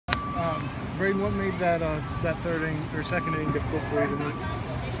Braden, what made that third inning or second inning difficult for you tonight?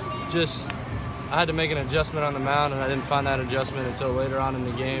 Just, I had to make an adjustment on the mound, and I didn't find that adjustment until later on in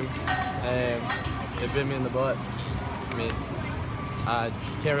the game, and it bit me in the butt. I mean, I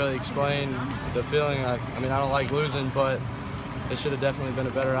can't really explain the feeling. I mean, I don't like losing, but it should have definitely been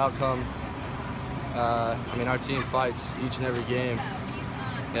a better outcome. I mean, our team fights each and every game.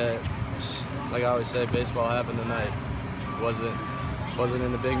 Like I always say, baseball happened tonight. Wasn't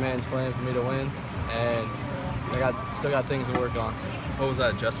in the big man's plan for me to win, and I still got things to work on. What was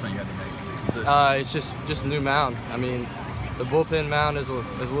that adjustment you had to make? It's just a new mound. I mean, the bullpen mound is a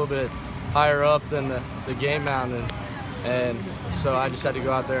little bit higher up than the game mound, and so I just had to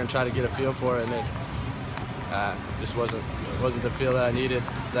go out there and try to get a feel for it, and it just wasn't the feel that I needed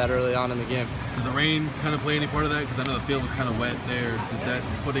that early on in the game. Did the rain kind of play any part of that? Because I know the field was kind of wet there. Did that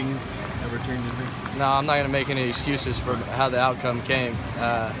footing ever change anything? No, I'm not going to make any excuses for how the outcome came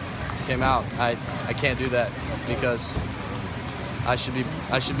out. I can't do that because I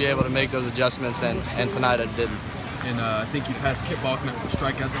should be able to make those adjustments, and tonight I didn't. And I think you passed Kip Balkman for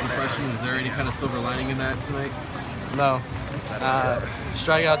strikeouts as a freshman. Is there any kind of silver lining in that tonight? No.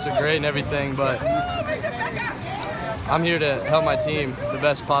 Strikeouts are great and everything, but I'm here to help my team the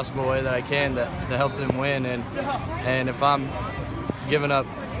best possible way that I can to help them win. And if I'm giving up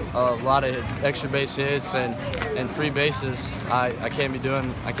a lot of extra base hits and free bases, I can't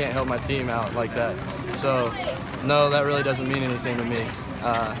help my team out like that. So no, that really doesn't mean anything to me.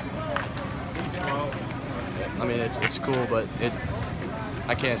 I mean, it's cool, but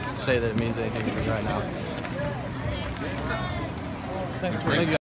I can't say that it means anything to me right now. Thanks.